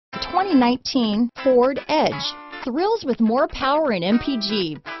2019 Ford Edge. Thrills with more power and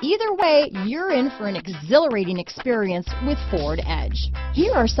MPG. Either way, you're in for an exhilarating experience with Ford Edge.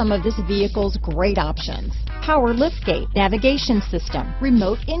 Here are some of this vehicle's great options: power liftgate, navigation system,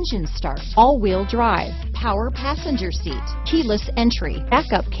 remote engine start, all-wheel drive, power passenger seat, keyless entry,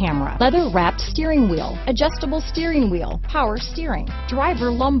 backup camera, leather-wrapped steering wheel, adjustable steering wheel, power steering, driver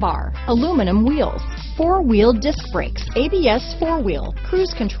lumbar, aluminum wheels, four-wheel disc brakes, ABS four-wheel,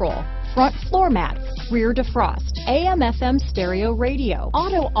 cruise control, front floor mats, rear defrost, AM/FM stereo radio,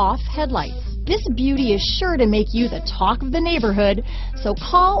 auto-off headlights. This beauty is sure to make you the talk of the neighborhood, so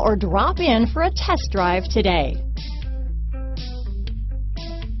call or drop in for a test drive today.